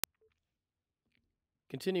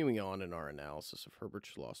Continuing on in our analysis of Herbert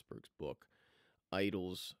Schlossberg's book,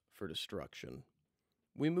 Idols for Destruction,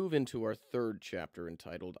 we move into our third chapter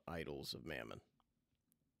entitled Idols of Mammon.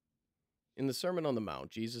 In the Sermon on the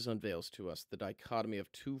Mount, Jesus unveils to us the dichotomy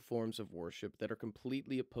of two forms of worship that are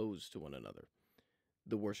completely opposed to one another: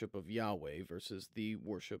 the worship of Yahweh versus the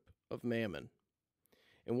worship of Mammon.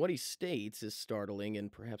 And what he states is startling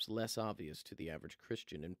and perhaps less obvious to the average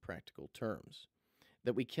Christian in practical terms: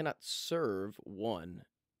 that we cannot serve one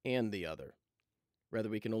and the other. Rather,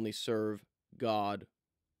 we can only serve God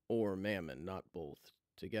or Mammon, not both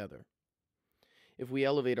together. If we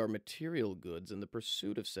elevate our material goods in the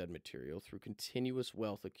pursuit of said material through continuous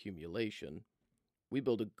wealth accumulation, we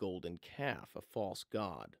build a golden calf, a false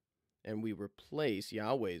god, and we replace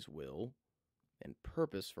Yahweh's will and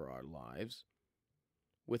purpose for our lives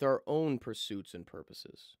with our own pursuits and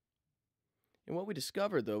purposes. And what we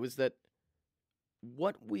discover, though, is that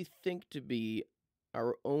what we think to be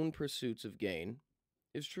our own pursuits of gain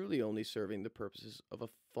is truly only serving the purposes of a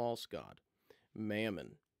false god,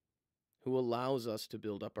 Mammon, who allows us to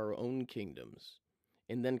build up our own kingdoms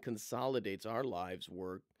and then consolidates our lives'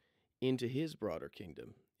 work into his broader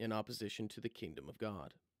kingdom in opposition to the kingdom of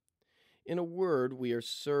God. In a word, we are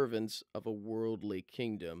servants of a worldly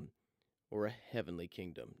kingdom or a heavenly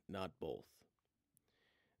kingdom, not both.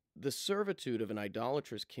 The servitude of an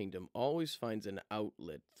idolatrous kingdom always finds an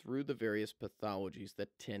outlet through the various pathologies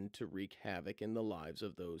that tend to wreak havoc in the lives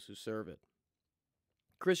of those who serve it.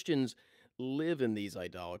 Christians live in these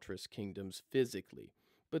idolatrous kingdoms physically,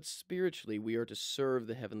 but spiritually we are to serve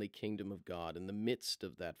the heavenly kingdom of God in the midst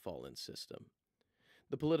of that fallen system.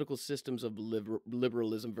 The political systems of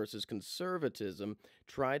liberalism versus conservatism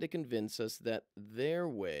try to convince us that their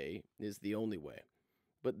way is the only way,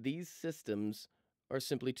 but these systems are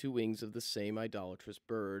simply two wings of the same idolatrous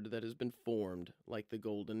bird that has been formed like the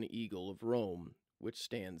golden eagle of Rome, which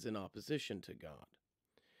stands in opposition to God.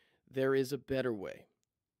 There is a better way,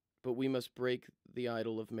 but we must break the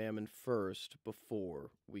idol of Mammon first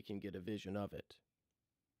before we can get a vision of it.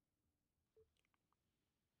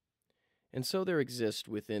 And so there exists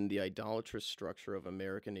within the idolatrous structure of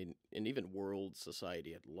American and even world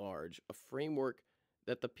society at large a framework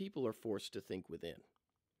that the people are forced to think within.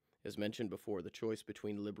 As mentioned before, the choice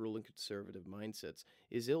between liberal and conservative mindsets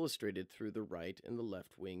is illustrated through the right and the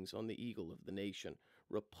left wings on the eagle of the nation: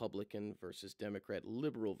 Republican versus Democrat,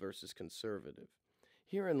 liberal versus conservative.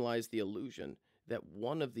 Herein lies the illusion that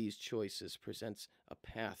one of these choices presents a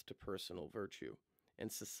path to personal virtue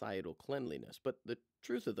and societal cleanliness, but the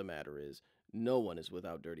truth of the matter is, no one is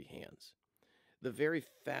without dirty hands. The very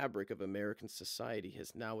fabric of American society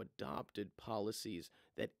has now adopted policies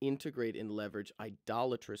that integrate and leverage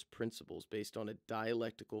idolatrous principles based on a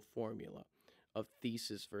dialectical formula of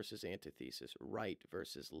thesis versus antithesis, right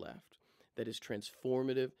versus left, that is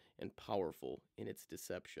transformative and powerful in its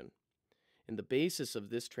deception. And the basis of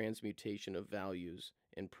this transmutation of values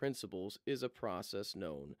and principles is a process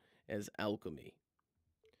known as alchemy.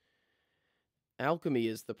 Alchemy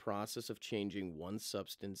is the process of changing one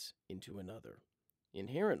substance into another.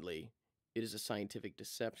 Inherently, it is a scientific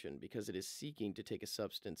deception because it is seeking to take a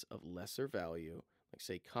substance of lesser value, like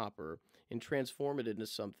say copper, and transform it into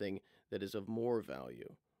something that is of more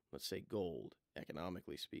value, let's say gold,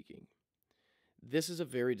 economically speaking. This is a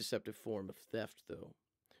very deceptive form of theft, though.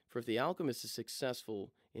 For if the alchemist is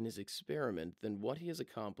successful in his experiment, then what he has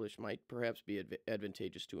accomplished might perhaps be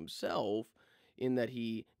advantageous to himself, in that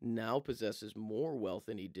he now possesses more wealth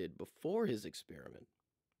than he did before his experiment,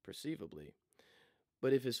 perceivably.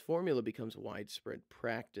 But if his formula becomes widespread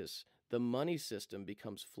practice, the money system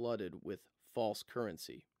becomes flooded with false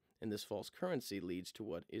currency, and this false currency leads to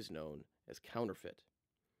what is known as counterfeit.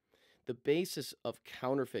 The basis of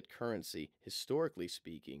counterfeit currency, historically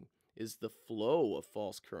speaking, is the flow of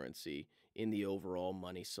false currency in the overall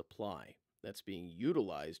money supply that's being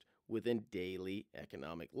utilized within daily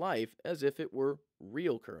economic life as if it were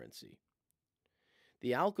real currency.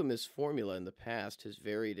 The alchemist's formula in the past has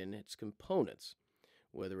varied in its components,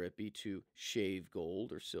 whether it be to shave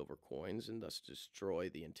gold or silver coins and thus destroy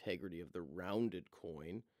the integrity of the rounded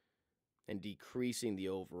coin and decreasing the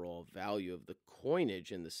overall value of the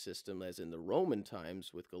coinage in the system, as in the Roman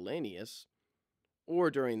times with Gallienus,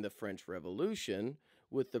 or during the French Revolution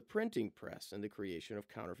with the printing press and the creation of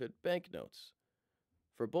counterfeit banknotes.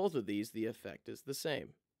 For both of these, the effect is the same.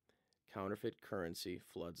 Counterfeit currency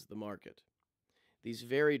floods the market. These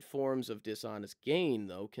varied forms of dishonest gain,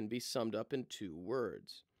 though, can be summed up in two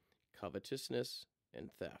words: covetousness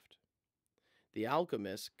and theft. The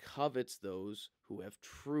alchemist covets those who have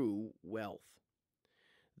true wealth.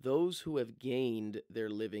 Those who have gained their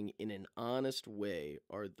living in an honest way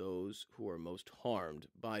are those who are most harmed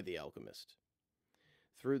by the alchemist.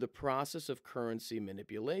 Through the process of currency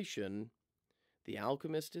manipulation, the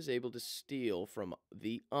alchemist is able to steal from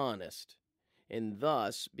the honest and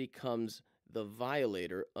thus becomes the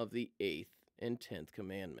violator of the 8th and 10th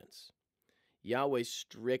commandments. Yahweh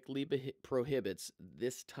strictly prohibits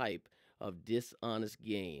this type of dishonest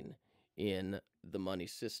gain in the money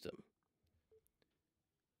system.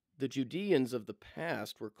 The Judeans of the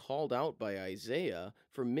past were called out by Isaiah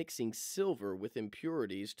for mixing silver with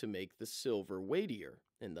impurities to make the silver weightier,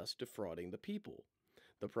 and thus defrauding the people.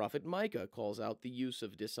 The prophet Micah calls out the use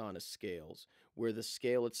of dishonest scales, where the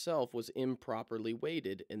scale itself was improperly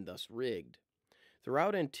weighted and thus rigged.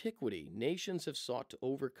 Throughout antiquity, nations have sought to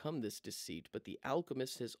overcome this deceit, but the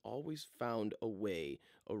alchemist has always found a way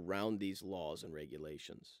around these laws and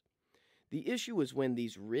regulations. The issue is when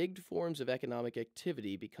these rigged forms of economic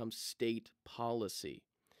activity become state policy.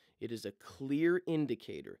 It is a clear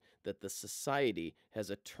indicator that the society has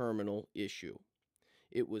a terminal issue.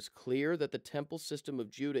 It was clear that the temple system of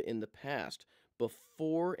Judah in the past,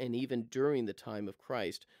 before and even during the time of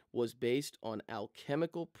Christ, was based on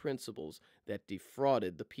alchemical principles that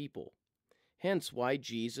defrauded the people. Hence why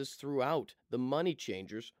Jesus threw out the money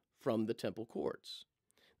changers from the temple courts.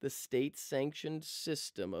 The state-sanctioned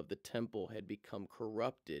system of the temple had become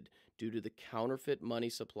corrupted due to the counterfeit money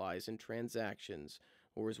supplies and transactions,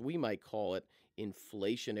 or as we might call it,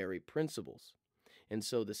 inflationary principles. And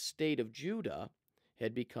so the state of Judah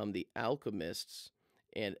had become the alchemists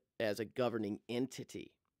and as a governing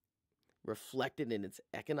entity, reflected in its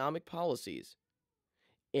economic policies,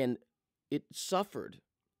 and it suffered.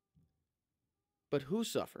 But who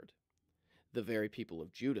suffered? The very people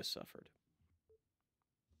of Judah suffered.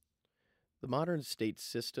 The modern state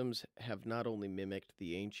systems have not only mimicked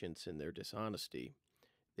the ancients in their dishonesty,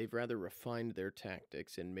 they've rather refined their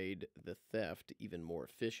tactics and made the theft even more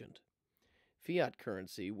efficient. Fiat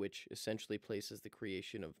currency, which essentially places the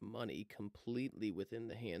creation of money completely within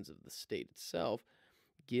the hands of the state itself,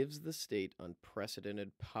 gives the state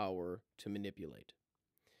unprecedented power to manipulate.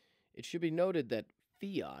 It should be noted that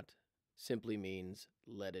fiat simply means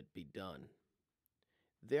let it be done.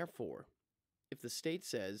 Therefore, if the state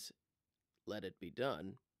says, let it be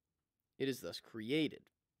done, it is thus created.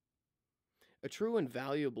 A true and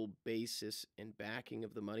valuable basis and backing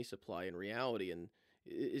of the money supply in reality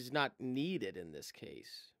is not needed in this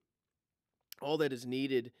case. All that is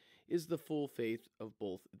needed is the full faith of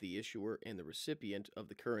both the issuer and the recipient of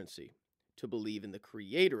the currency to believe in the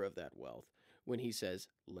creator of that wealth when he says,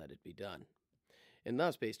 let it be done. And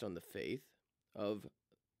thus, based on the faith of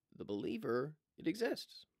the believer, it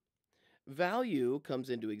exists. Value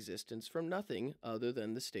comes into existence from nothing other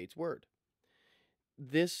than the state's word.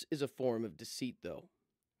 This is a form of deceit, though,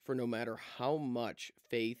 for no matter how much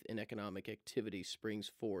faith in economic activity springs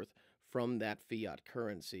forth from that fiat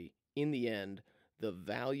currency, in the end, the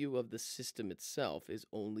value of the system itself is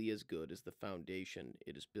only as good as the foundation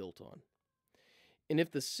it is built on. And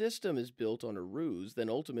if the system is built on a ruse, then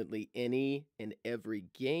ultimately any and every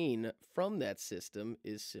gain from that system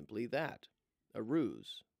is simply that, a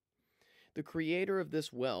ruse. The creator of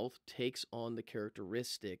this wealth takes on the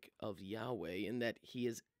characteristic of Yahweh in that he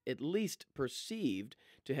is at least perceived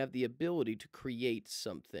to have the ability to create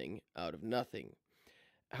something out of nothing.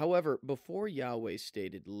 However, before Yahweh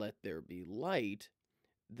stated, let there be light,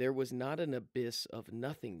 there was not an abyss of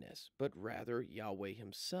nothingness, but rather Yahweh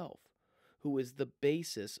himself, who is the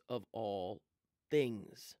basis of all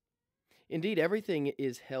things. Indeed, everything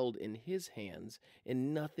is held in his hands,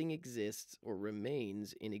 and nothing exists or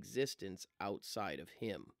remains in existence outside of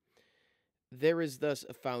him. There is thus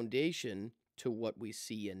a foundation to what we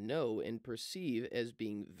see and know and perceive as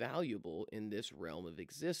being valuable in this realm of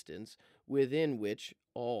existence within which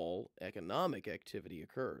all economic activity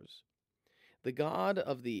occurs. The God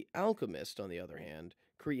of the alchemist, on the other hand,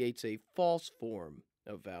 creates a false form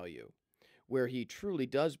of value, where he truly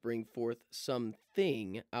does bring forth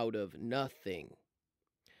something out of nothing.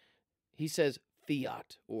 He says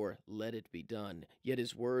fiat, or let it be done, yet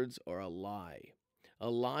his words are a lie. A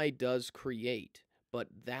lie does create, but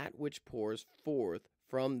that which pours forth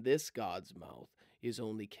from this God's mouth is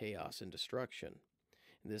only chaos and destruction.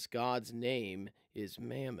 This God's name is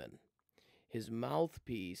Mammon. His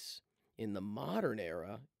mouthpiece in the modern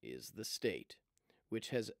era is the state, which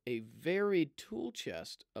has a varied tool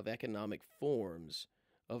chest of economic forms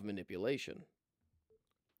of manipulation.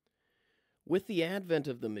 With the advent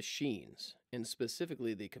of the machines, and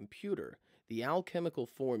specifically the computer, the alchemical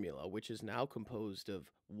formula, which is now composed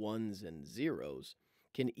of ones and zeros,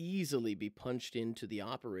 can easily be punched into the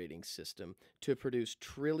operating system to produce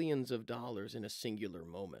trillions of dollars in a singular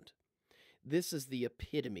moment. This is the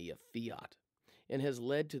epitome of fiat and has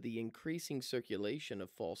led to the increasing circulation of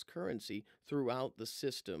false currency throughout the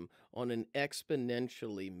system on an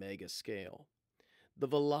exponentially mega scale. The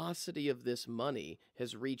velocity of this money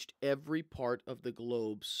has reached every part of the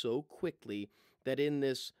globe so quickly that in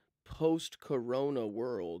this post-corona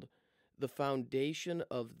world, the foundation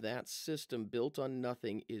of that system built on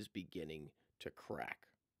nothing is beginning to crack.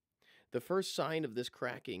 The first sign of this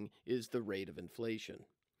cracking is the rate of inflation.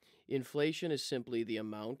 Inflation is simply the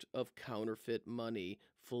amount of counterfeit money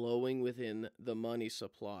flowing within the money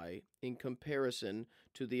supply in comparison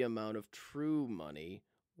to the amount of true money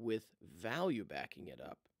with value backing it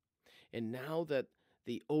up. And now that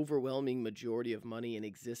the overwhelming majority of money in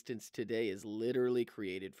existence today is literally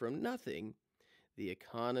created from nothing, the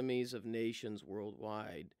economies of nations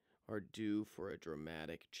worldwide are due for a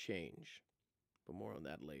dramatic change. But more on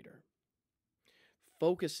that later.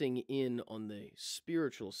 Focusing in on the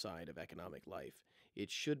spiritual side of economic life, it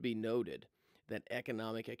should be noted that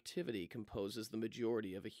economic activity composes the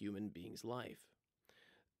majority of a human being's life.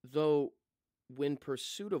 Though, when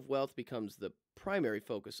pursuit of wealth becomes the primary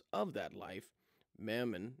focus of that life,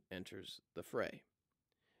 mammon enters the fray.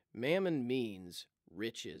 Mammon means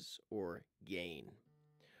riches or gain.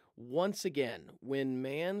 Once again, when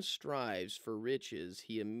man strives for riches,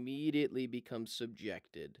 he immediately becomes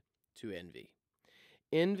subjected to envy.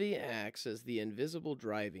 Envy acts as the invisible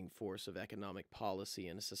driving force of economic policy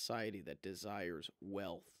in a society that desires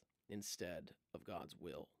wealth instead of God's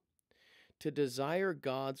will. To desire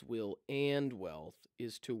God's will and wealth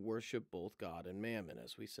is to worship both God and mammon,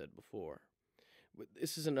 as we said before.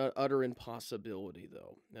 This is an utter impossibility,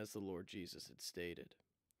 though, as the Lord Jesus had stated.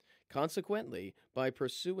 Consequently, by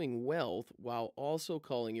pursuing wealth while also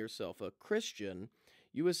calling yourself a Christian,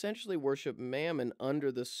 you essentially worship mammon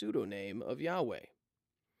under the pseudonym of Yahweh.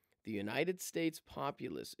 The United States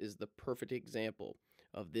populace is the perfect example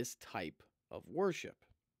of this type of worship.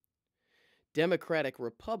 Democratic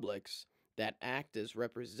republics that act as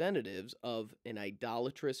representatives of an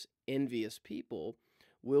idolatrous, envious people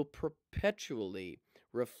will perpetually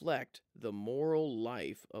reflect the moral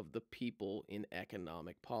life of the people in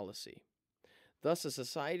economic policy. Thus, a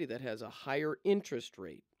society that has a higher interest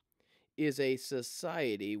rate is a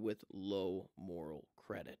society with low moral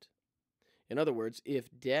credit. In other words, if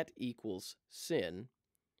debt equals sin,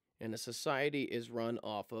 and a society is run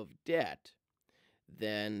off of debt,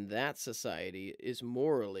 then that society is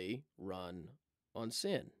morally run on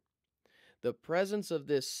sin. The presence of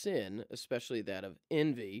this sin, especially that of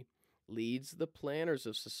envy, leads the planners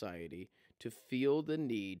of society to feel the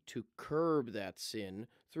need to curb that sin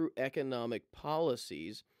through economic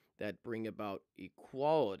policies that bring about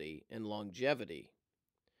equality and longevity.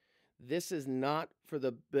 This is not for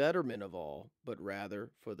the betterment of all, but rather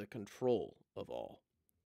for the control of all.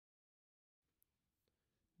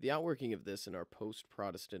 The outworking of this in our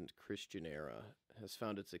post-Protestant Christian era has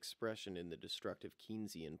found its expression in the destructive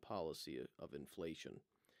Keynesian policy of inflation.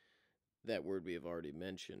 That word we have already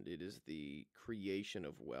mentioned. It is the creation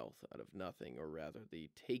of wealth out of nothing, or rather the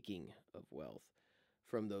taking of wealth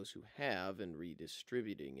from those who have and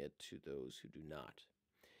redistributing it to those who do not.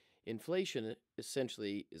 Inflation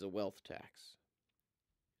essentially is a wealth tax.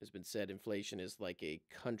 It has been said inflation is like a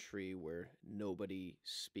country where nobody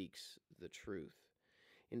speaks the truth.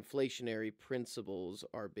 Inflationary principles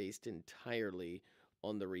are based entirely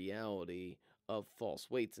on the reality of false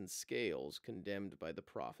weights and scales condemned by the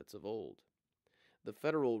prophets of old. The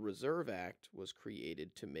Federal Reserve Act was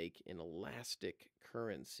created to make an elastic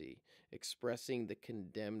currency, expressing the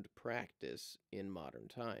condemned practice in modern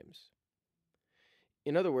times.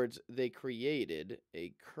 In other words, they created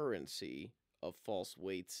a currency of false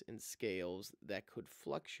weights and scales that could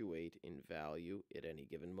fluctuate in value at any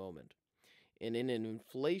given moment. And in an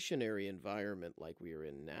inflationary environment like we are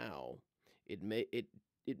in now,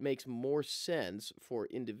 it makes more sense for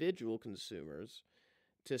individual consumers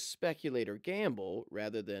to speculate or gamble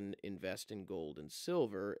rather than invest in gold and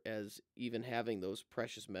silver, as even having those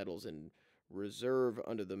precious metals in reserve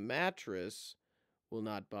under the mattress will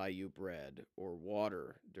not buy you bread or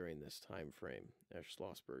water during this time frame, as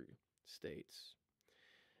Schlossberg states.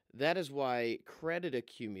 That is why credit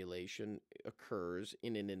accumulation occurs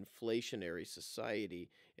in an inflationary society,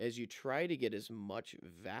 as you try to get as much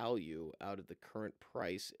value out of the current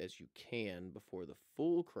price as you can before the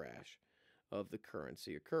full crash of the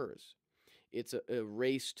currency occurs. It's a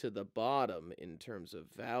race to the bottom in terms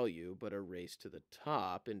of value, but a race to the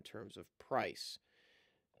top in terms of price.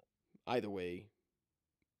 Either way,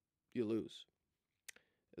 you lose.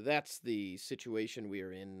 That's the situation we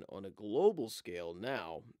are in on a global scale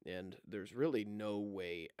now, and there's really no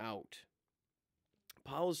way out.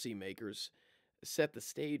 Policymakers set the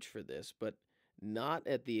stage for this, but not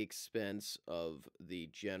at the expense of the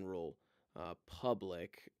general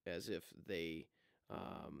public as if they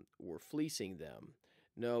were fleecing them.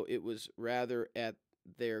 No, it was rather at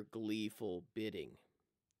their gleeful bidding.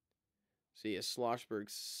 See, as Schlossberg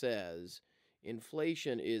says,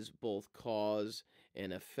 inflation is both cause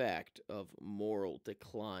and effect of moral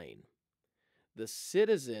decline. The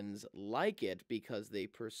citizens like it because they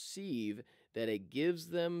perceive that it gives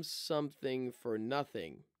them something for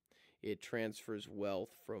nothing. It transfers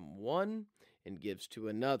wealth from one and gives to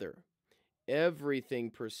another. Everything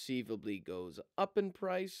perceivably goes up in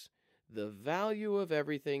price. The value of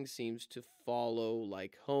everything seems to follow,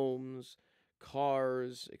 like homes,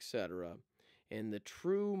 cars, etc. And the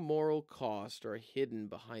true moral costs are hidden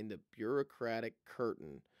behind the bureaucratic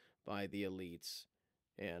curtain by the elites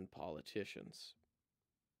and politicians.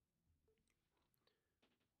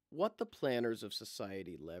 What the planners of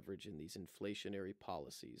society leverage in these inflationary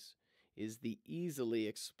policies is the easily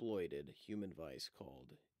exploited human vice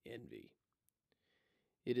called envy.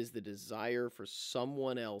 It is the desire for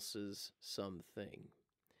someone else's something.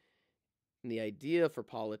 And the idea for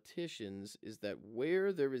politicians is that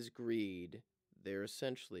where there is greed, there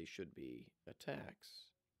essentially should be a tax.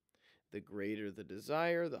 The greater the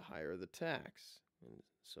desire, the higher the tax. And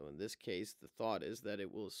so in this case, the thought is that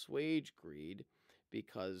it will assuage greed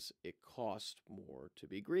because it costs more to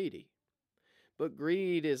be greedy. But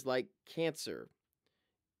greed is like cancer.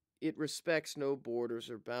 It respects no borders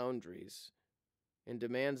or boundaries and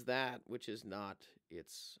demands that which is not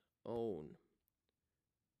its own.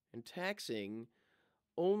 And taxing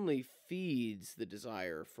only feeds the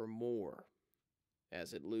desire for more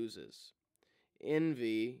as it loses.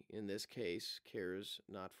 Envy, in this case, cares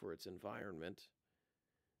not for its environment,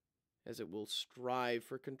 as it will strive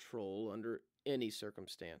for control under any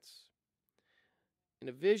circumstance. In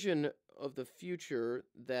a vision of the future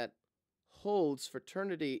that holds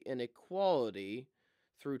fraternity and equality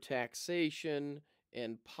through taxation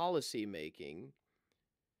and policy making,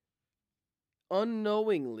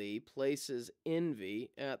 unknowingly places envy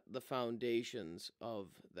at the foundations of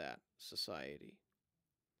that society.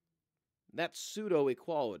 That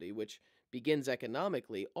pseudo-equality, which begins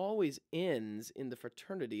economically, always ends in the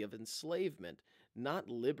fraternity of enslavement, not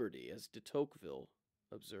liberty, as de Tocqueville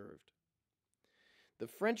observed. The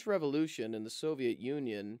French Revolution and the Soviet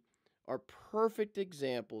Union are perfect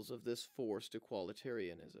examples of this forced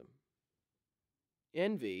equalitarianism.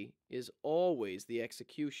 Envy is always the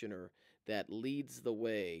executioner that leads the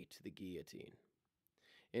way to the guillotine.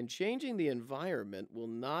 And changing the environment will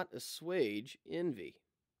not assuage envy.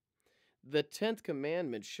 The 10th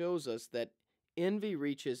commandment shows us that envy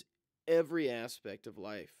reaches every aspect of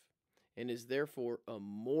life and is therefore a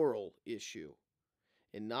moral issue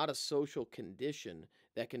and not a social condition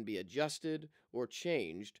that can be adjusted or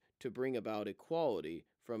changed to bring about equality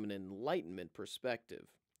from an Enlightenment perspective,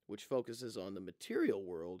 which focuses on the material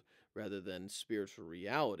world rather than spiritual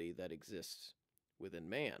reality that exists within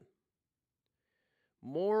man.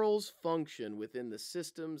 Morals function within the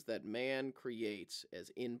systems that man creates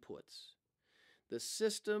as inputs. The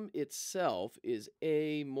system itself is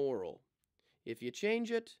amoral. If you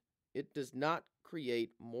change it, it does not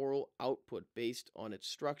create moral output based on its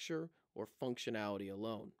structure or functionality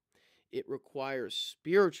alone. It requires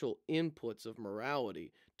spiritual inputs of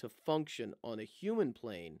morality to function on a human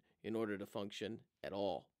plane in order to function at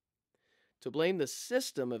all. To blame the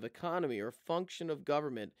system of economy or function of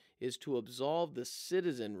government is to absolve the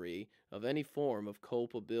citizenry of any form of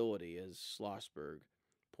culpability, as Schlossberg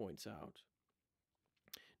points out.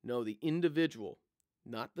 No, the individual,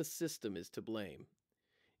 not the system, is to blame,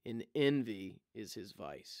 and envy is his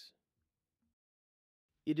vice.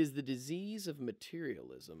 It is the disease of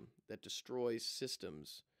materialism that destroys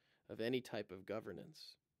systems of any type of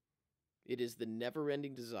governance. It is the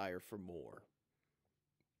never-ending desire for more,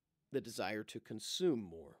 the desire to consume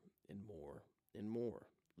more and more and more,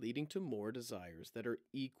 leading to more desires that are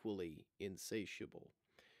equally insatiable.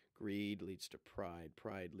 Greed leads to pride,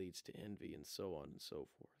 pride leads to envy, and so on and so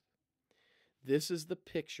forth. This is the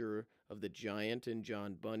picture of the giant in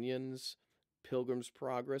John Bunyan's Pilgrim's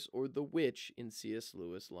Progress, or the witch in C.S.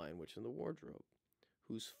 Lewis' Lion, Witch, and the Wardrobe,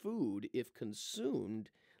 whose food, if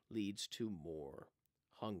consumed, leads to more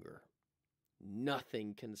hunger.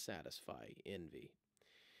 Nothing can satisfy envy.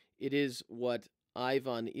 It is what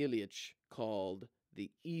Ivan Ilyich called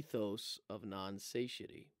the ethos of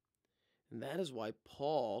non-satiety. And that is why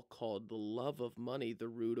Paul called the love of money the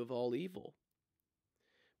root of all evil.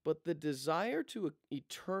 But the desire to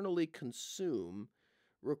eternally consume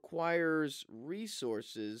requires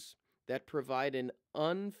resources that provide an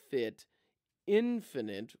unfit,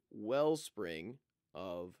 infinite wellspring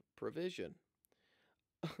of provision.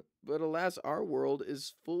 But alas, our world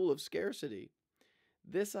is full of scarcity.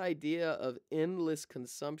 This idea of endless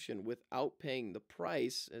consumption without paying the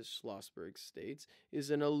price, as Schlossberg states, is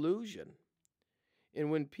an illusion.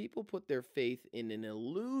 And when people put their faith in an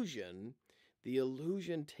illusion, the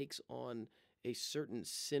illusion takes on a certain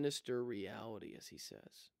sinister reality, as he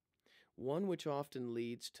says, one which often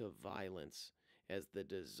leads to violence, as the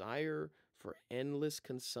desire for endless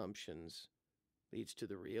consumptions leads to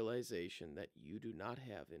the realization that you do not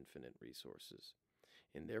have infinite resources,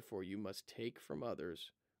 and therefore you must take from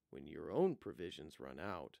others when your own provisions run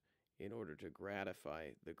out in order to gratify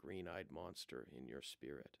the green-eyed monster in your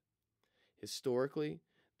spirit. Historically,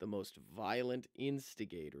 the most violent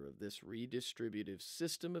instigator of this redistributive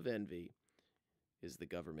system of envy is the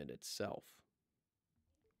government itself.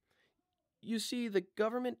 You see, the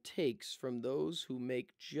government takes from those who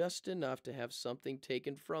make just enough to have something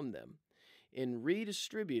taken from them and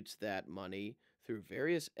redistributes that money through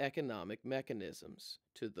various economic mechanisms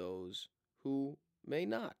to those who may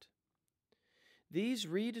not. These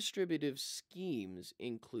redistributive schemes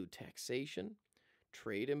include taxation,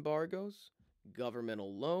 trade embargoes,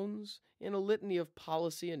 governmental loans, and a litany of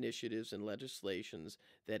policy initiatives and legislations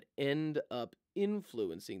that end up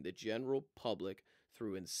influencing the general public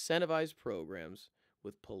through incentivized programs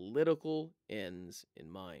with political ends in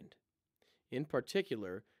mind. In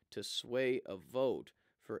particular, to sway a vote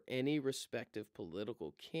for any respective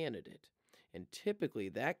political candidate, and typically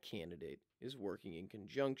that candidate is working in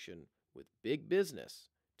conjunction with big business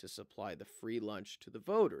to supply the free lunch to the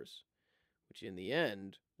voters, which in the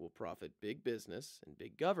end will profit big business and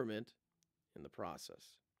big government in the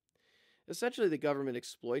process. Essentially, the government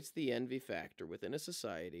exploits the envy factor within a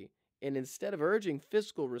society, and instead of urging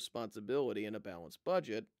fiscal responsibility and a balanced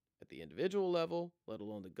budget at the individual level, let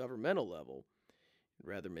alone the governmental level, it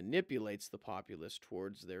rather manipulates the populace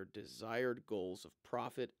towards their desired goals of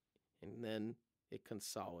profit, and then it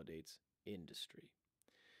consolidates industry.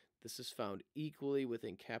 This is found equally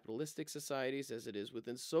within capitalistic societies as it is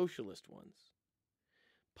within socialist ones.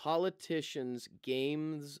 Politicians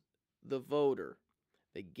game the voter.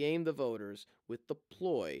 They game the voters with the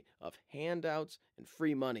ploy of handouts and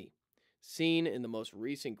free money, seen in the most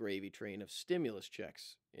recent gravy train of stimulus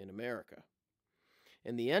checks in America.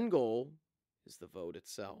 And the end goal is the vote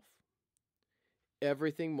itself.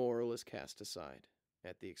 Everything moral is cast aside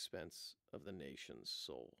at the expense of the nation's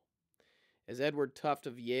soul. As Edward Tufte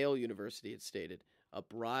of Yale University had stated, a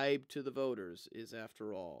bribe to the voters is,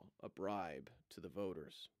 after all, a bribe to the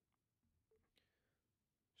voters.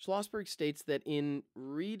 Schlossberg states that in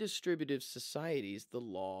redistributive societies, the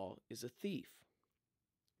law is a thief.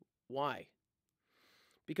 Why?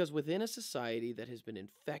 Because within a society that has been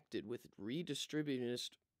infected with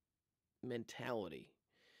redistributivist mentality,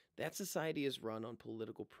 that society is run on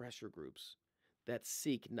political pressure groups that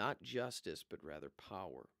seek not justice but rather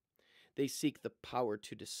power. They seek the power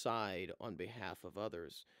to decide on behalf of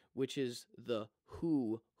others, which is the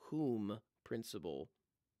who-whom principle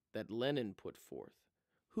that Lenin put forth.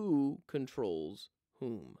 Who controls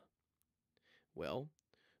whom? Well,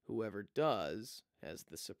 whoever does has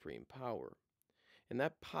the supreme power. And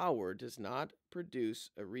that power does not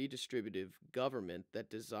produce a redistributive government that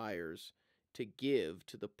desires to give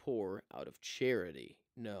to the poor out of charity.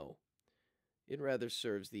 No. It rather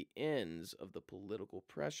serves the ends of the political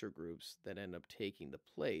pressure groups that end up taking the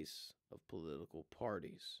place of political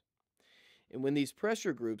parties. And when these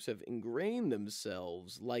pressure groups have ingrained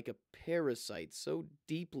themselves like a parasite so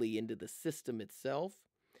deeply into the system itself,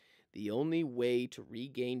 the only way to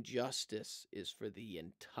regain justice is for the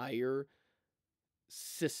entire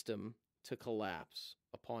system to collapse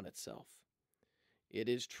upon itself. It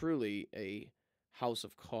is truly a house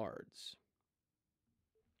of cards.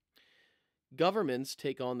 Governments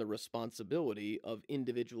take on the responsibility of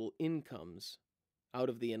individual incomes out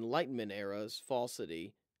of the Enlightenment era's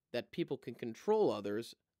falsity that people can control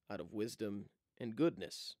others out of wisdom and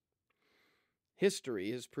goodness.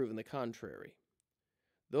 History has proven the contrary.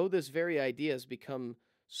 Though this very idea has become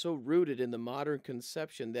so rooted in the modern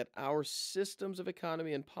conception that our systems of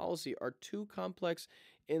economy and policy are too complex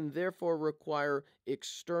and therefore require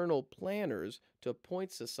external planners to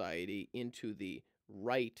point society into the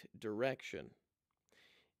right direction.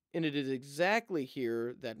 And it is exactly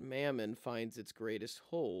here that mammon finds its greatest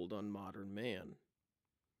hold on modern man,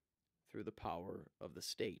 through the power of the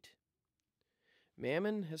state.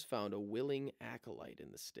 Mammon has found a willing acolyte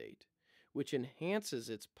in the state, which enhances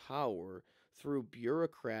its power through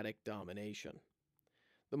bureaucratic domination.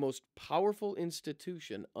 The most powerful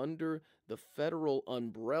institution under the federal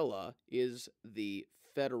umbrella is the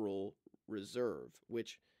Federal Reserve,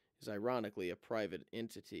 which is ironically a private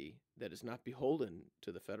entity that is not beholden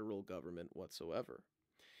to the federal government whatsoever.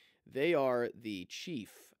 They are the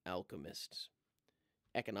chief alchemists,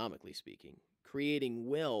 economically speaking, creating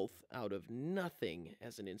wealth out of nothing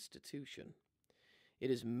as an institution.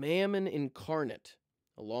 It is Mammon incarnate,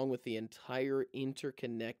 along with the entire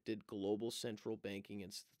interconnected global central banking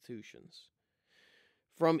institutions.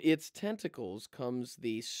 From its tentacles comes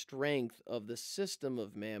the strength of the system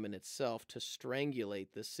of Mammon itself to strangulate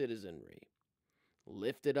the citizenry,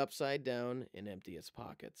 lift it upside down, and empty its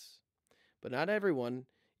pockets. But not everyone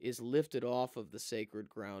is lifted off of the sacred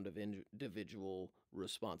ground of individual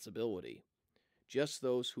responsibility. Just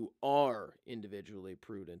those who are individually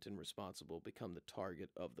prudent and responsible become the target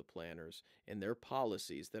of the planners and their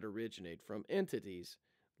policies that originate from entities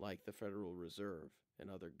like the Federal Reserve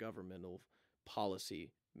and other governmental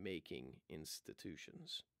policy-making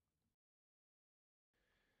institutions.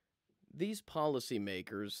 These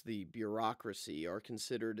policymakers, the bureaucracy, are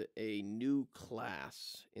considered a new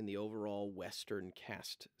class in the overall Western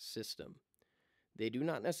caste system. They do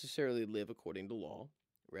not necessarily live according to law.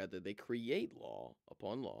 Rather, they create law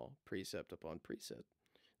upon law, precept upon precept.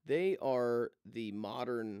 They are the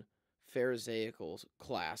modern Pharisaical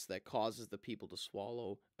class that causes the people to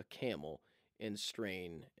swallow a camel and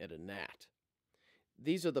strain at a gnat.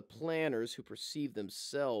 These are the planners who perceive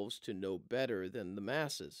themselves to know better than the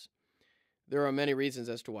masses. There are many reasons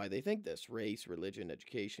as to why they think this. Race, religion,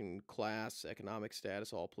 education, class, economic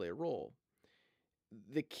status all play a role.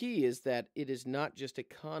 The key is that it is not just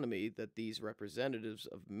economy that these representatives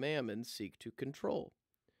of Mammon seek to control,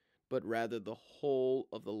 but rather the whole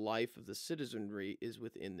of the life of the citizenry is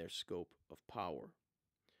within their scope of power.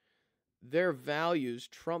 Their values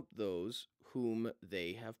trump those whom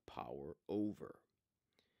they have power over.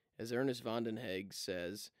 As Ernest van den Haag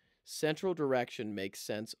says, central direction makes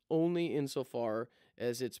sense only insofar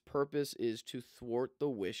as its purpose is to thwart the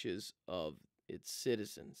wishes of its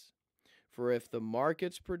citizens. For if the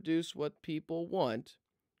markets produce what people want,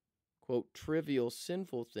 quote, trivial,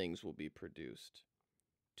 sinful things will be produced.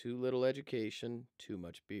 Too little education, too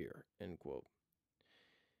much beer, end quote.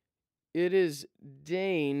 It is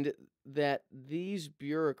deigned that these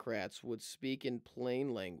bureaucrats would speak in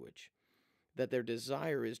plain language, that their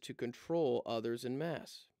desire is to control others en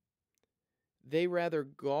masse. They rather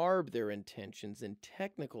garb their intentions in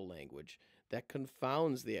technical language that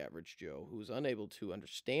confounds the average Joe who is unable to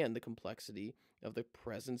understand the complexity of the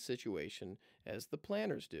present situation as the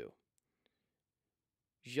planners do.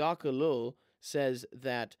 Jacques Ellul says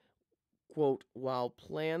that, quote, while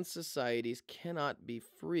planned societies cannot be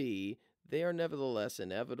free, they are nevertheless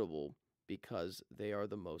inevitable because they are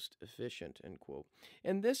the most efficient, end quote.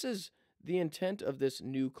 And this is the intent of this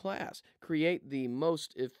new class: create the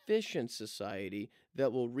most efficient society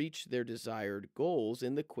that will reach their desired goals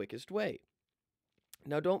in the quickest way.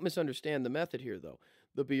 Now, don't misunderstand the method here, though.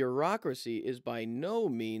 The bureaucracy is by no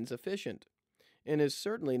means efficient, and is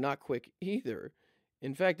certainly not quick either.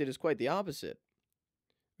 In fact, it is quite the opposite.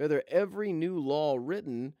 Rather, every new law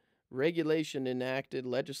written, regulation enacted,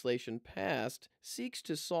 legislation passed seeks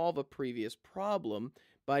to solve a previous problem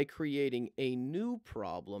by creating a new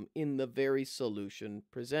problem in the very solution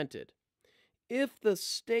presented. If the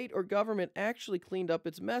state or government actually cleaned up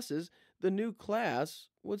its messes, the new class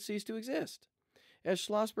would cease to exist. As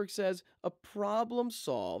Schlossberg says, a problem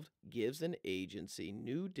solved gives an agency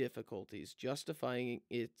new difficulties justifying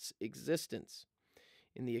its existence.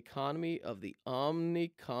 In the economy of the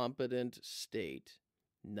omnicompetent state,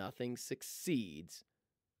 nothing succeeds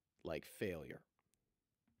like failure.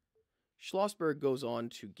 Schlossberg goes on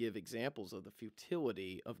to give examples of the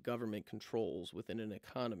futility of government controls within an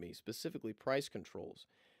economy, specifically price controls,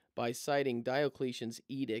 by citing Diocletian's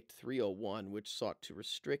Edict 301, which sought to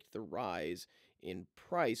restrict the rise in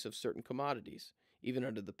price of certain commodities, even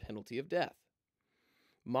under the penalty of death.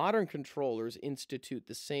 Modern controllers institute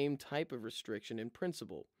the same type of restriction in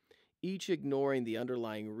principle, each ignoring the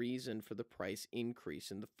underlying reason for the price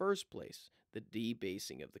increase in the first place, the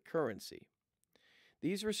debasing of the currency.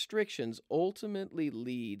 These restrictions ultimately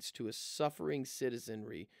leads to a suffering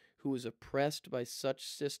citizenry who is oppressed by such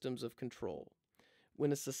systems of control.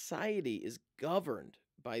 When a society is governed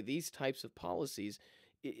by these types of policies,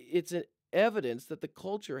 it's an evidence that the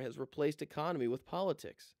culture has replaced economy with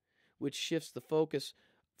politics, which shifts the focus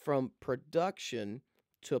from production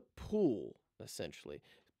to pool, essentially.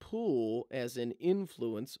 Pool as in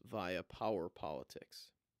influence via power politics.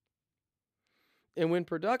 And when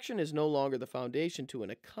production is no longer the foundation to an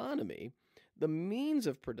economy, The means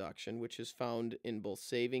of production, which is found in both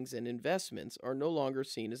savings and investments, are no longer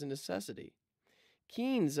seen as a necessity.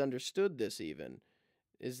 Keynes understood this even,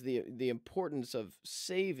 is the importance of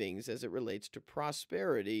savings as it relates to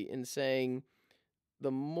prosperity, in saying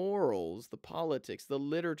the morals, the politics, the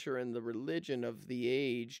literature, and the religion of the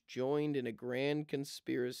age joined in a grand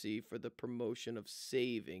conspiracy for the promotion of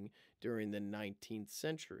saving during the 19th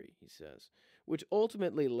century, he says, which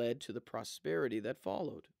ultimately led to the prosperity that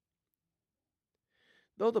followed.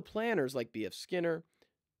 Though the planners like B.F. Skinner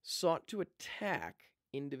sought to attack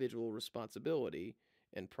individual responsibility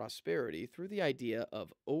and prosperity through the idea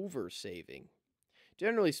of oversaving.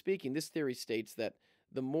 Generally speaking, this theory states that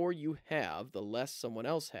the more you have, the less someone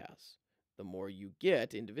else has. The more you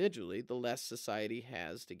get individually, the less society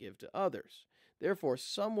has to give to others. Therefore,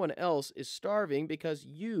 someone else is starving because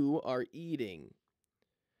you are eating.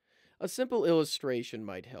 A simple illustration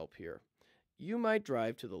might help here. You might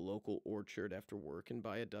drive to the local orchard after work and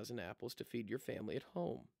buy a dozen apples to feed your family at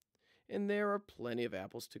home. And there are plenty of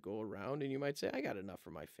apples to go around, and you might say, I got enough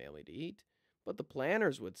for my family to eat. But the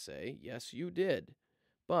planners would say, yes, you did.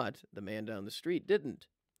 But the man down the street didn't.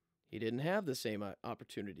 He didn't have the same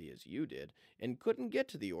opportunity as you did, and couldn't get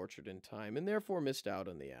to the orchard in time, and therefore missed out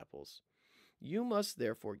on the apples. You must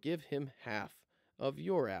therefore give him half of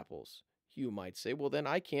your apples. You might say, well, then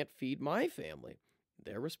I can't feed my family.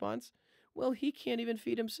 Their response, well, he can't even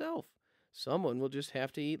feed himself. Someone will just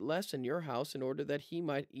have to eat less in your house in order that he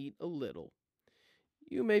might eat a little.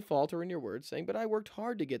 You may falter in your words, saying, but I worked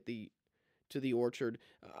hard to get to the orchard.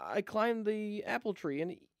 I climbed the apple tree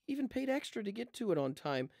and even paid extra to get to it on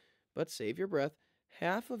time. But save your breath.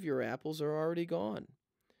 Half of your apples are already gone.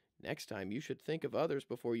 Next time, you should think of others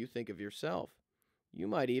before you think of yourself. You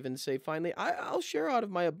might even say, finally, I'll share out of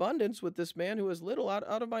my abundance with this man who has little out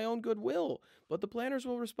of my own goodwill. But the planners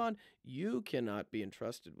will respond, you cannot be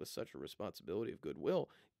entrusted with such a responsibility of goodwill.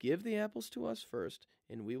 Give the apples to us first,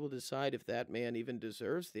 and we will decide if that man even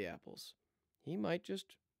deserves the apples. We might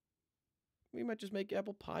just make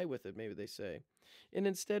apple pie with it, maybe they say, and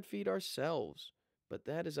instead feed ourselves. But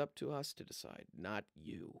that is up to us to decide, not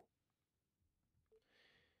you.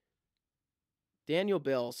 Daniel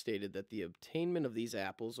Bell stated that the obtainment of these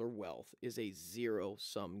apples or wealth is a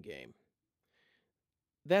zero-sum game.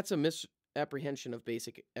 That's a misapprehension of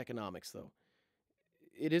basic economics, though.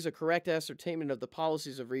 It is a correct ascertainment of the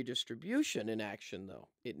policies of redistribution in action, though.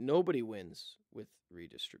 Nobody wins with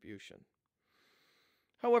redistribution.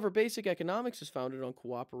 However, basic economics is founded on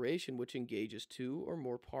cooperation, which engages two or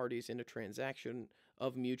more parties in a transaction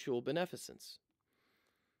of mutual beneficence.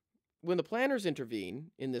 When the planners intervene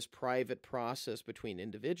in this private process between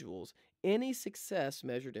individuals, any success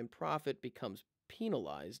measured in profit becomes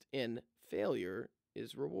penalized and failure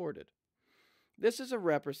is rewarded. This is a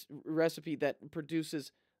recipe that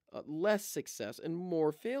produces less success and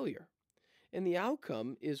more failure. And the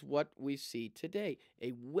outcome is what we see today,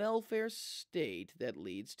 a welfare state that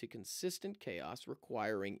leads to consistent chaos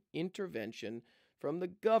requiring intervention from the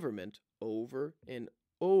government over and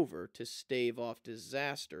over to stave off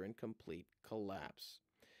disaster and complete collapse.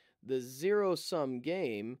 The zero-sum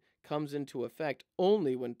game comes into effect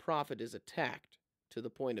only when profit is attacked to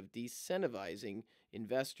the point of decentivizing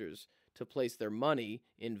investors to place their money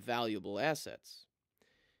in valuable assets.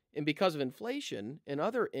 And because of inflation and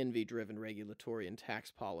other envy-driven regulatory and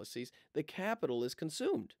tax policies, the capital is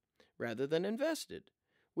consumed rather than invested,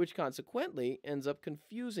 which consequently ends up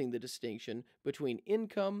confusing the distinction between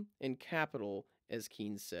income and capital, as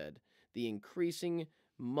Keynes said. The increasing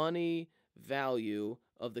money value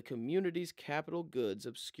of the community's capital goods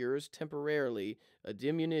obscures temporarily a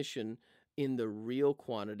diminution in the real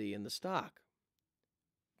quantity in the stock.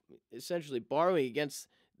 Essentially, borrowing against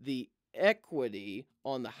the equity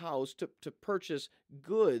on the house to purchase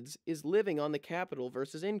goods is living on the capital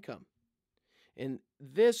versus income. And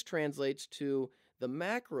this translates to the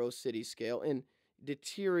macro city scale in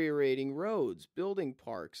deteriorating roads, building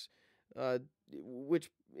parks,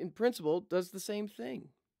 which in principle does the same thing.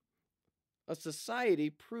 A society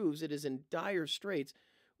proves it is in dire straits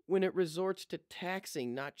when it resorts to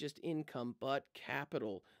taxing not just income but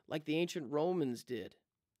capital, like the ancient Romans did.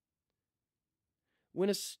 When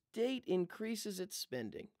a state increases its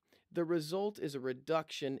spending, the result is a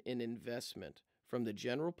reduction in investment from the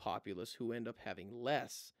general populace, who end up having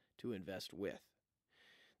less to invest with.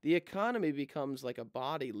 The economy becomes like a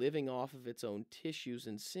body living off of its own tissues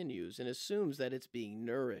and sinews and assumes that it's being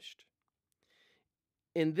nourished.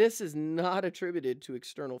 And this is not attributed to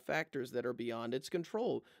external factors that are beyond its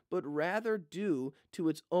control, but rather due to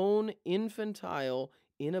its own infantile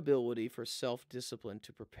inability for self-discipline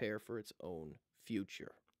to prepare for its own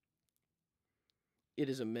future. It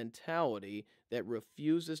is a mentality that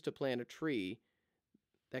refuses to plant a tree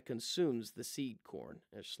that consumes the seed corn,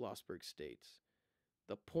 as Schlossberg states.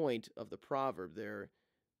 The point of the proverb there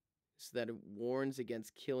is that it warns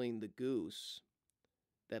against killing the goose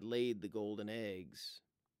that laid the golden eggs,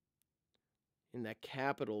 and that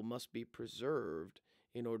capital must be preserved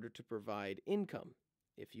in order to provide income.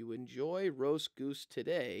 If you enjoy roast goose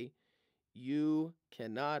today, you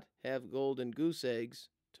cannot have golden goose eggs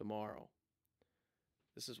tomorrow.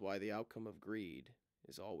 This is why the outcome of greed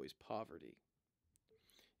is always poverty.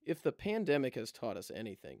 If the pandemic has taught us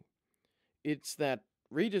anything, it's that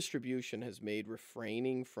redistribution has made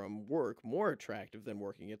refraining from work more attractive than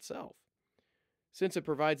working itself, since it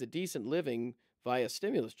provides a decent living via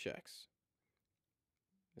stimulus checks.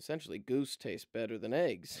 Essentially, goose tastes better than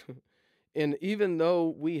eggs. And even though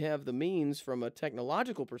we have the means from a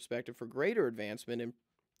technological perspective for greater advancement in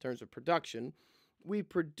terms of production, we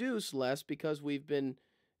produce less because we've been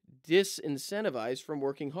disincentivized from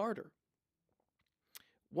working harder.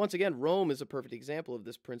 Once again, Rome is a perfect example of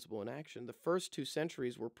this principle in action. The first 2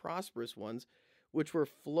 centuries were prosperous ones, which were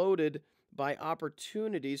floated by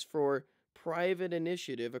opportunities for private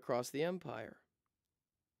initiative across the empire.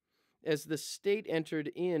 As the state entered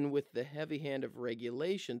in with the heavy hand of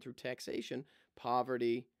regulation through taxation,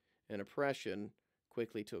 poverty and oppression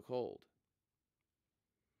quickly took hold.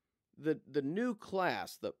 The new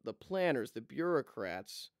class, the planners, the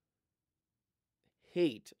bureaucrats,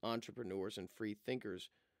 hate entrepreneurs and free thinkers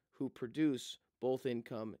who produce both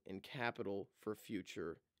income and capital for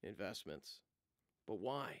future investments. But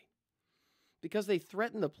why? Because they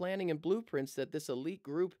threaten the planning and blueprints that this elite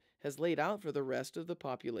group has laid out for the rest of the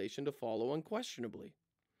population to follow unquestionably.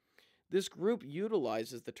 This group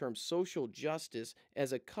utilizes the term social justice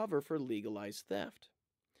as a cover for legalized theft.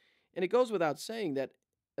 And it goes without saying that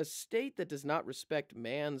a state that does not respect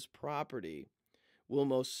man's property will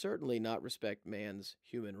most certainly not respect man's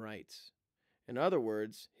human rights. In other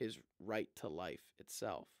words, his right to life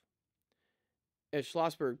itself. As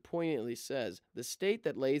Schlossberg poignantly says, the state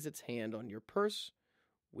that lays its hand on your purse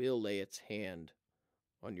will lay its hand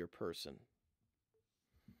on your person.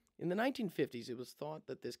 In the 1950s, it was thought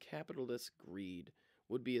that this capitalist greed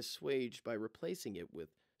would be assuaged by replacing it with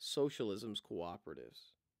socialism's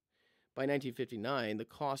cooperatives. By 1959, the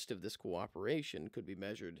cost of this cooperation could be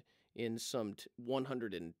measured in some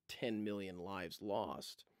 110 million lives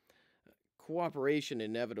lost. Cooperation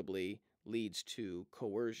inevitably leads to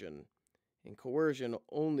coercion, and coercion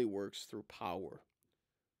only works through power,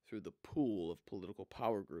 through the pool of political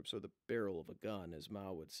power groups, or the barrel of a gun, as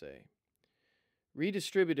Mao would say.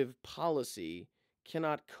 Redistributive policy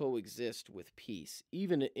cannot coexist with peace,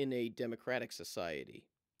 even in a democratic society.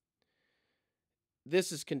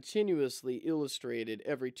 This is continuously illustrated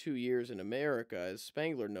every 2 years in America, as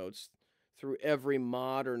Spangler notes, through every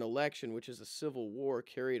modern election, which is a civil war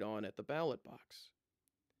carried on at the ballot box.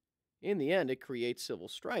 In the end, it creates civil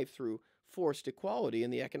strife through forced equality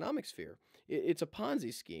in the economic sphere. It's a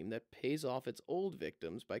Ponzi scheme that pays off its old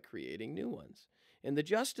victims by creating new ones. And the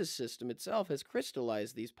justice system itself has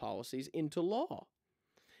crystallized these policies into law.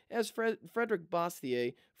 As Frederick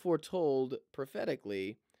Bastiat foretold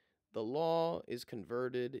prophetically, the law is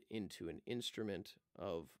converted into an instrument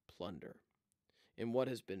of plunder. And what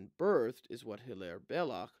has been birthed is what Hilaire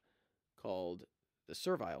Belloc called the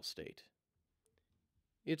servile state.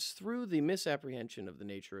 It's through the misapprehension of the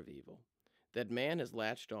nature of evil that man has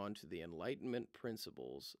latched on to the Enlightenment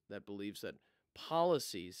principles that believes that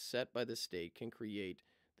policies set by the state can create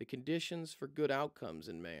the conditions for good outcomes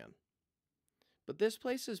in man. But this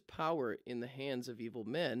places power in the hands of evil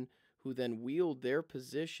men who then wield their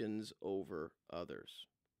positions over others.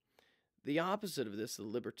 The opposite of this, the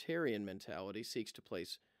libertarian mentality, seeks to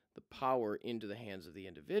place the power into the hands of the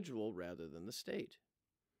individual rather than the state.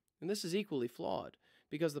 And this is equally flawed,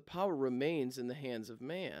 because the power remains in the hands of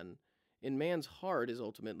man, and man's heart is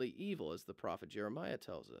ultimately evil, as the prophet Jeremiah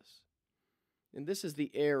tells us. And this is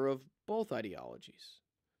the error of both ideologies.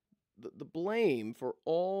 The blame for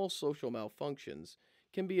all social malfunctions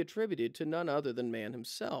can be attributed to none other than man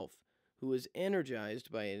himself, who is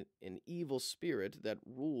energized by an evil spirit that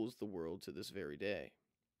rules the world to this very day.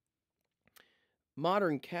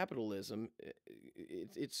 Modern capitalism,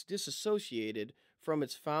 it's disassociated from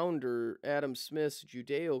its founder, Adam Smith's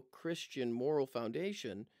Judeo-Christian moral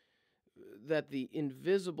foundation, that the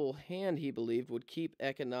invisible hand, he believed, would keep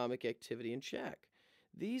economic activity in check.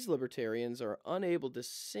 These libertarians are unable to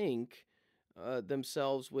sync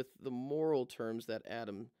themselves with the moral terms that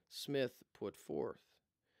Adam Smith put forth.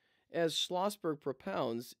 As Schlossberg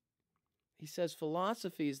propounds, he says,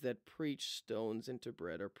 philosophies that preach stones into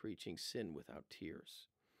bread are preaching sin without tears.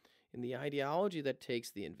 in the ideology that takes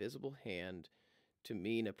the invisible hand to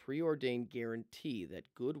mean a preordained guarantee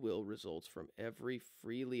that goodwill results from every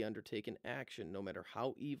freely undertaken action, no matter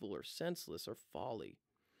how evil or senseless or folly.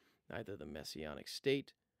 Neither the messianic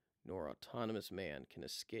state nor autonomous man can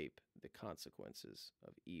escape the consequences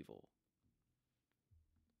of evil.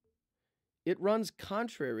 It runs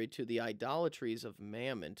contrary to the idolatries of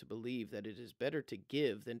mammon to believe that it is better to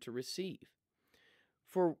give than to receive.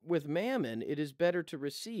 For with mammon, it is better to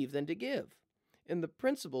receive than to give. And the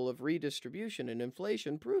principle of redistribution and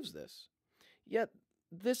inflation proves this. Yet,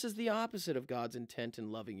 this is the opposite of God's intent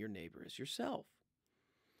in loving your neighbor as yourself.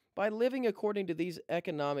 By living according to these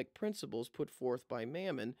economic principles put forth by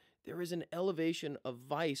mammon, there is an elevation of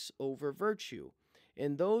vice over virtue.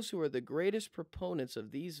 And those who are the greatest proponents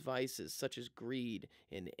of these vices, such as greed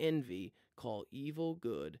and envy, call evil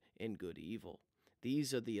good and good evil.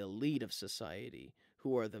 These are the elite of society,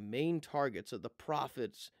 who are the main targets of the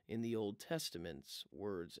prophets in the Old Testament's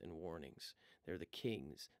words and warnings. They're the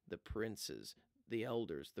kings, the princes, the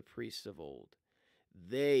elders, the priests of old.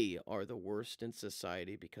 They are the worst in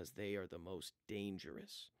society because they are the most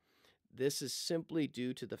dangerous. This is simply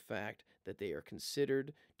due to the fact that they are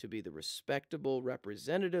considered to be the respectable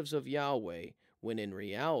representatives of Yahweh, when in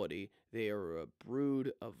reality they are a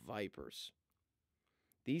brood of vipers.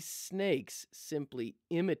 These snakes simply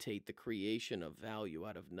imitate the creation of value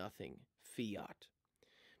out of nothing, fiat.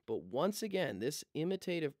 But once again, this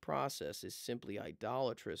imitative process is simply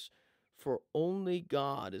idolatrous, for only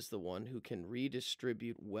God is the one who can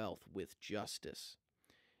redistribute wealth with justice.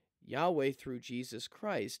 Yahweh, through Jesus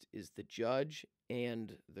Christ, is the judge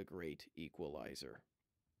and the great equalizer.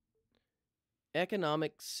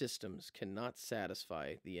 Economic systems cannot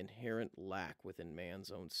satisfy the inherent lack within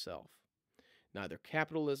man's own self. Neither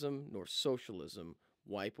capitalism nor socialism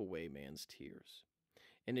wipe away man's tears.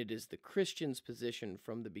 And it is the Christian's position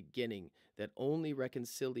from the beginning that only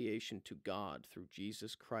reconciliation to God through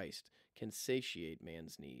Jesus Christ can satiate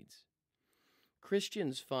man's needs.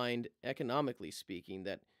 Christians find, economically speaking,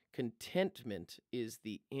 that contentment is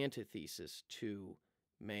the antithesis to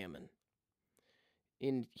mammon.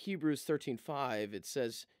 In Hebrews 13:5, it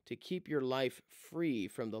says to keep your life free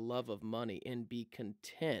from the love of money and be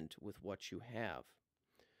content with what you have.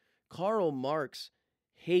 Karl Marx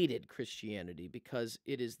hated Christianity because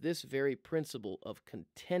it is this very principle of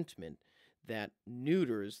contentment that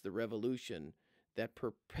neuters the revolution that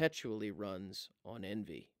perpetually runs on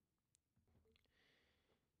envy.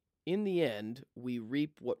 In the end, we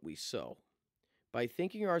reap what we sow. By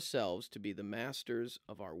thinking ourselves to be the masters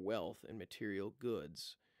of our wealth and material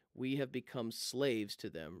goods, we have become slaves to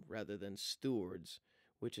them rather than stewards,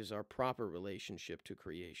 which is our proper relationship to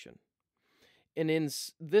creation. And in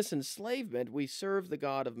this enslavement, we serve the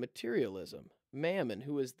god of materialism, Mammon,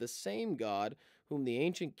 who is the same God whom the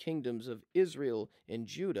ancient kingdoms of Israel and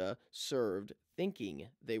Judah served, thinking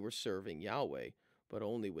they were serving Yahweh, but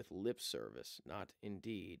only with lip service, not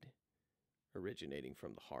indeed originating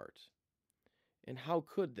from the heart. And how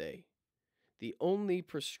could they? The only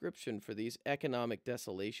prescription for these economic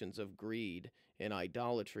desolations of greed and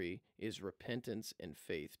idolatry is repentance and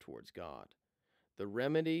faith towards God. The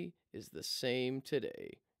remedy is the same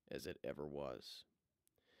today as it ever was.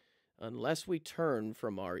 Unless we turn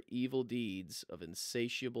from our evil deeds of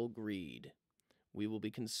insatiable greed, we will be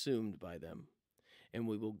consumed by them, and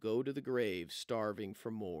we will go to the grave starving for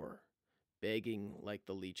more, begging like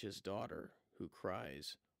the leech's daughter who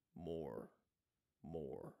cries, more,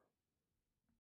 more.